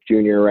Gary Clark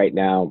Jr. right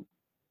now.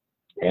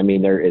 I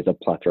mean, there is a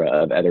plethora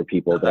of other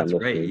people that I'm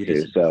listening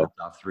to. So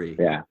top 3.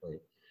 Yeah.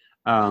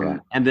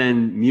 And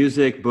then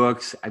music,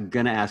 books. I'm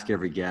going to ask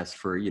every guest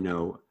for,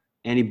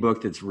 any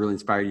book that's really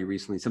inspired you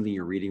recently, something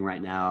you're reading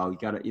right now. You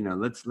got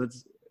to,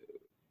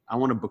 I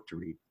want a book to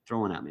read. Throw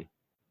one at me.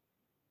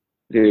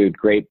 Dude,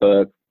 great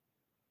book.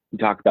 We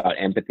talked about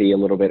empathy a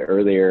little bit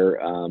earlier.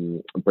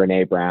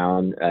 Brene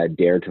Brown,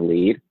 Dare to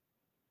Lead.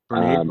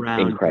 Brene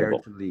Brown, incredible.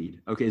 Dare to Lead.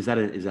 Okay, is that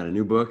a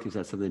new book? Is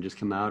that something that just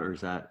come out, or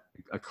is that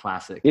a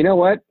classic? You know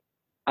what?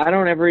 I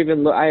don't ever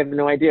even look. I have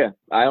no idea.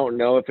 I don't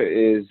know if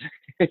it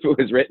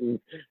was written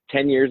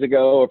 10 years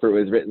ago or if it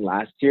was written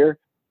last year.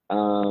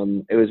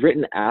 It was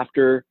written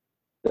after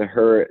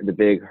the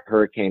big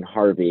Hurricane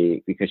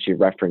Harvey, because she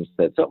referenced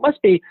it. So it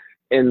must be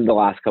in the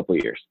last couple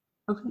of years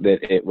that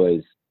it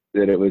was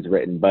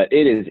written. But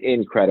it is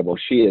incredible.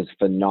 She is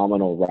a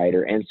phenomenal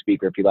writer and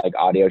speaker. If you like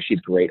audio, she's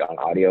great on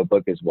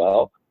audiobook as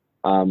well.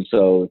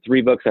 So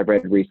 3 books I've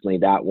read recently.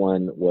 That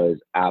one was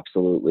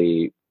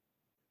absolutely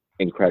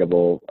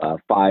incredible.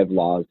 5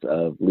 Laws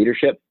of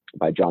Leadership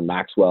by John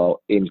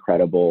Maxwell,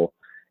 incredible.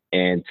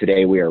 And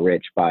Today We Are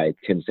Rich by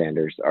Tim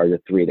Sanders are the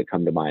 3 that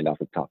come to mind off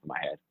the top of my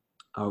head.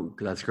 Oh,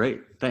 that's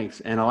great.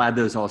 Thanks. And I'll add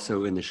those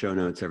also in the show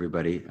notes,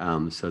 everybody,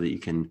 so that you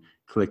can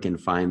click and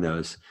find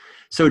those.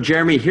 So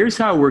Jeremy, here's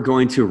how we're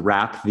going to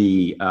wrap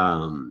the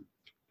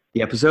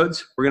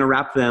episodes. We're going to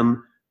wrap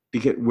them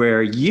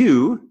where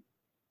you,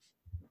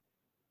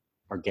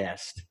 our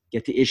guest,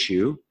 get to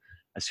issue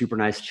a super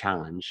nice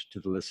challenge to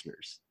the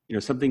listeners.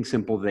 Something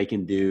simple they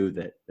can do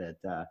that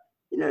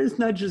it's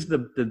not just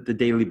the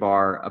daily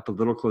bar up a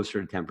little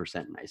closer to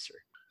 10% nicer.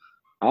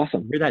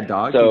 Awesome. Hear that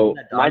dog? So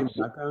that dog in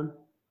the background?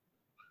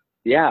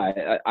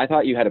 Yeah, I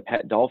thought you had a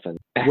pet dolphin.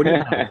 What do you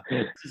have?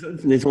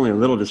 It's only a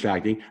little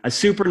distracting. A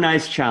super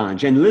nice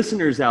challenge. And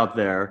listeners out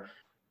there,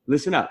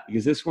 listen up,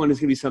 because this one is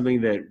going to be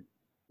something that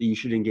you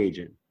should engage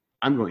in.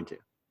 I'm going to.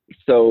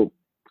 So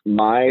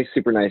my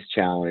super nice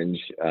challenge,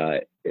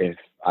 if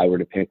I were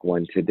to pick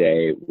one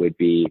today, would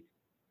be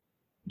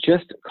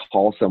just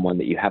call someone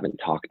that you haven't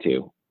talked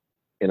to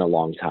in a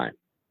long time.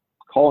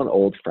 Call an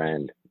old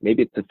friend.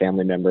 Maybe it's a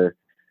family member.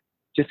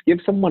 Just give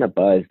someone a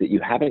buzz that you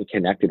haven't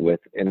connected with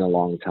in a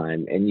long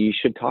time, and you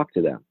should talk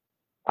to them.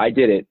 I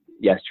did it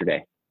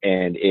yesterday,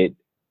 and it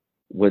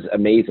was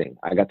amazing.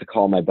 I got to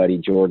call my buddy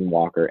Jordan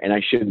Walker, and I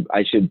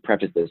should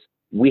preface this.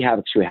 We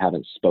actually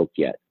haven't spoke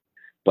yet,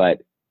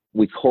 but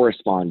we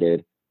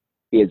corresponded.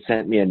 He had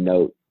sent me a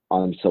note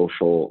on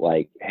social,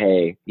 like,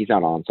 hey, he's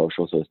not on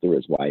social, so it's through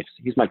his wife.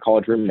 He's my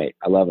college roommate.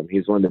 I love him.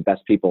 He's one of the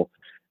best people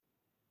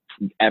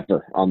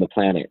ever on the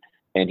planet,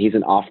 and he's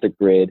an off the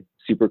grid,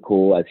 super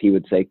cool, as he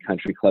would say,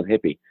 country club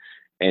hippie.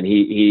 And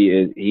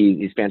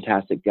he's a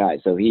fantastic guy.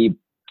 So he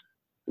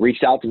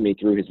reached out to me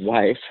through his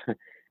wife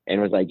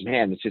and was like,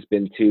 man, it's just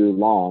been too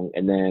long.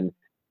 And then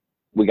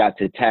we got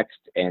to text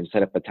and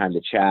set up a time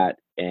to chat.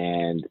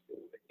 And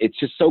it's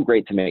just so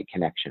great to make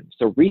connections.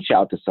 So reach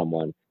out to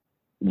someone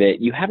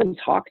that you haven't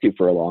talked to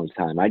for a long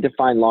time. I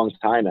define long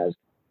time as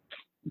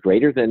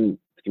greater than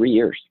 3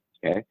 years.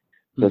 Okay.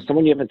 So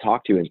someone you haven't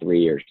talked to in 3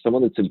 years,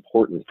 someone that's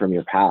important from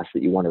your past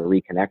that you want to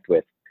reconnect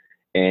with.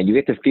 And you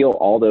get to feel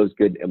all those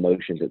good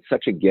emotions. It's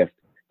such a gift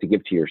to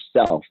give to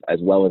yourself as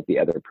well as the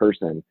other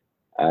person,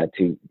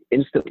 to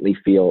instantly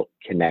feel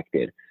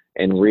connected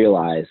and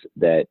realize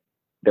that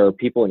there are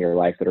people in your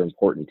life that are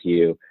important to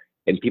you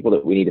and people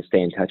that we need to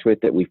stay in touch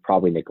with that we've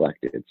probably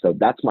neglected. So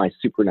that's my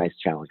super nice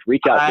challenge.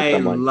 Reach out to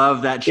someone. I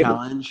love that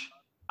challenge.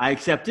 I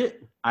accept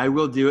it. I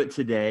will do it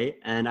today.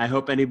 And I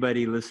hope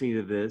anybody listening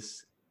to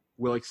this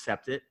will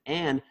accept it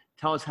and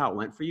tell us how it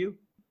went for you.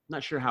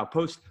 Not sure how.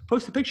 Post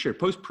a picture,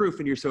 post proof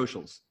in your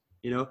socials,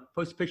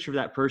 post a picture of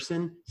that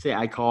person. Say,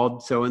 I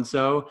called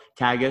so-and-so,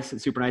 tag us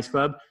at Super Nice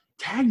Club,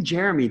 tag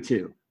Jeremy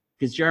too,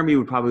 because Jeremy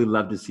would probably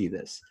love to see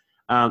this,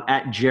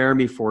 at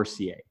Jeremy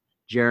Forcier,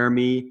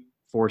 Jeremy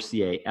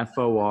Forcier,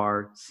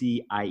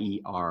 Forcier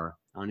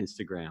on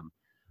Instagram.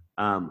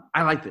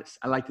 I like this.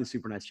 I like the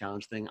Super Nice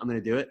Challenge thing. I'm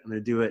going to do it. I'm going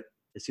to do it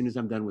as soon as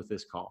I'm done with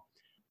this call.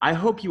 I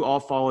hope you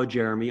all follow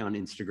Jeremy on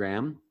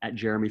Instagram at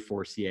Jeremy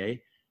Forcier,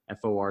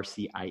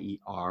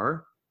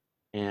 Forcier.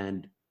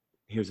 And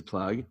here's a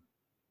plug.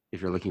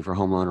 If you're looking for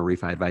home loan or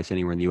refi advice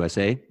anywhere in the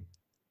USA,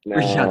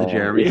 reach out to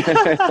Jeremy.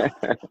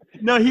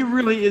 No, he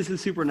really is the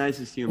super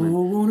nicest human.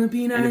 Oh, wanna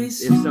be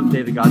nice. And if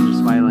someday the gods are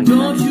smiling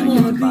and I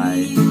get to buy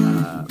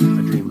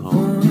a dream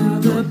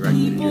home, go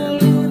directly to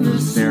Jeremy.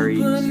 Very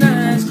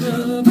nice.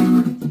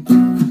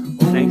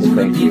 Thanks for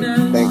being here.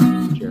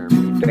 Thanks,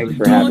 Jeremy. Thanks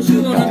for having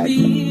me,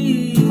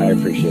 Todd. I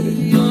appreciate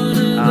it.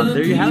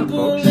 There you have it,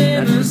 folks.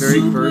 That's the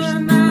very first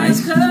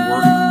Nice Work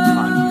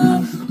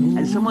podcast.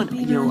 And someone,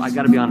 I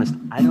got to be honest,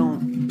 I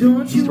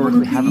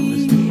historically haven't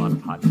listened to a lot of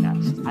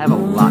podcasts. I have a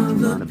lot to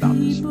learn about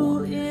this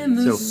form.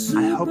 So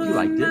I hope you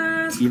liked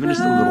it, even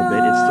just a little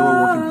bit. It's still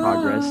a work in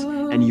progress.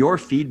 And your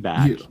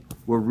feedback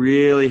will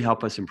really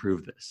help us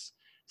improve this.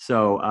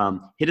 So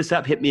hit us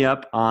up, hit me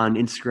up on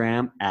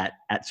Instagram at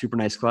Super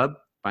Nice Club.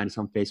 Find us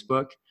on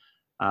Facebook.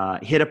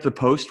 Hit up the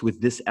post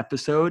with this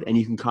episode, and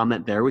you can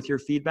comment there with your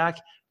feedback.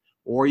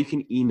 Or you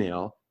can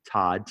email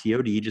Todd,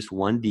 T-O-D, just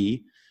one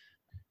D,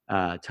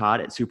 Todd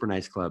at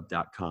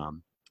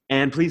superniceclub.com.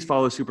 And please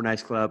follow Super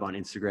Nice Club on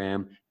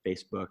Instagram,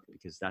 Facebook,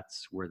 because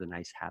that's where the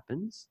nice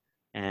happens.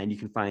 And you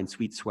can find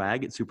sweet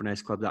swag at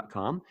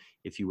superniceclub.com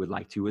if you would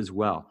like to as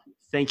well.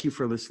 Thank you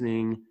for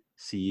listening.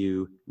 See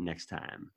you next time.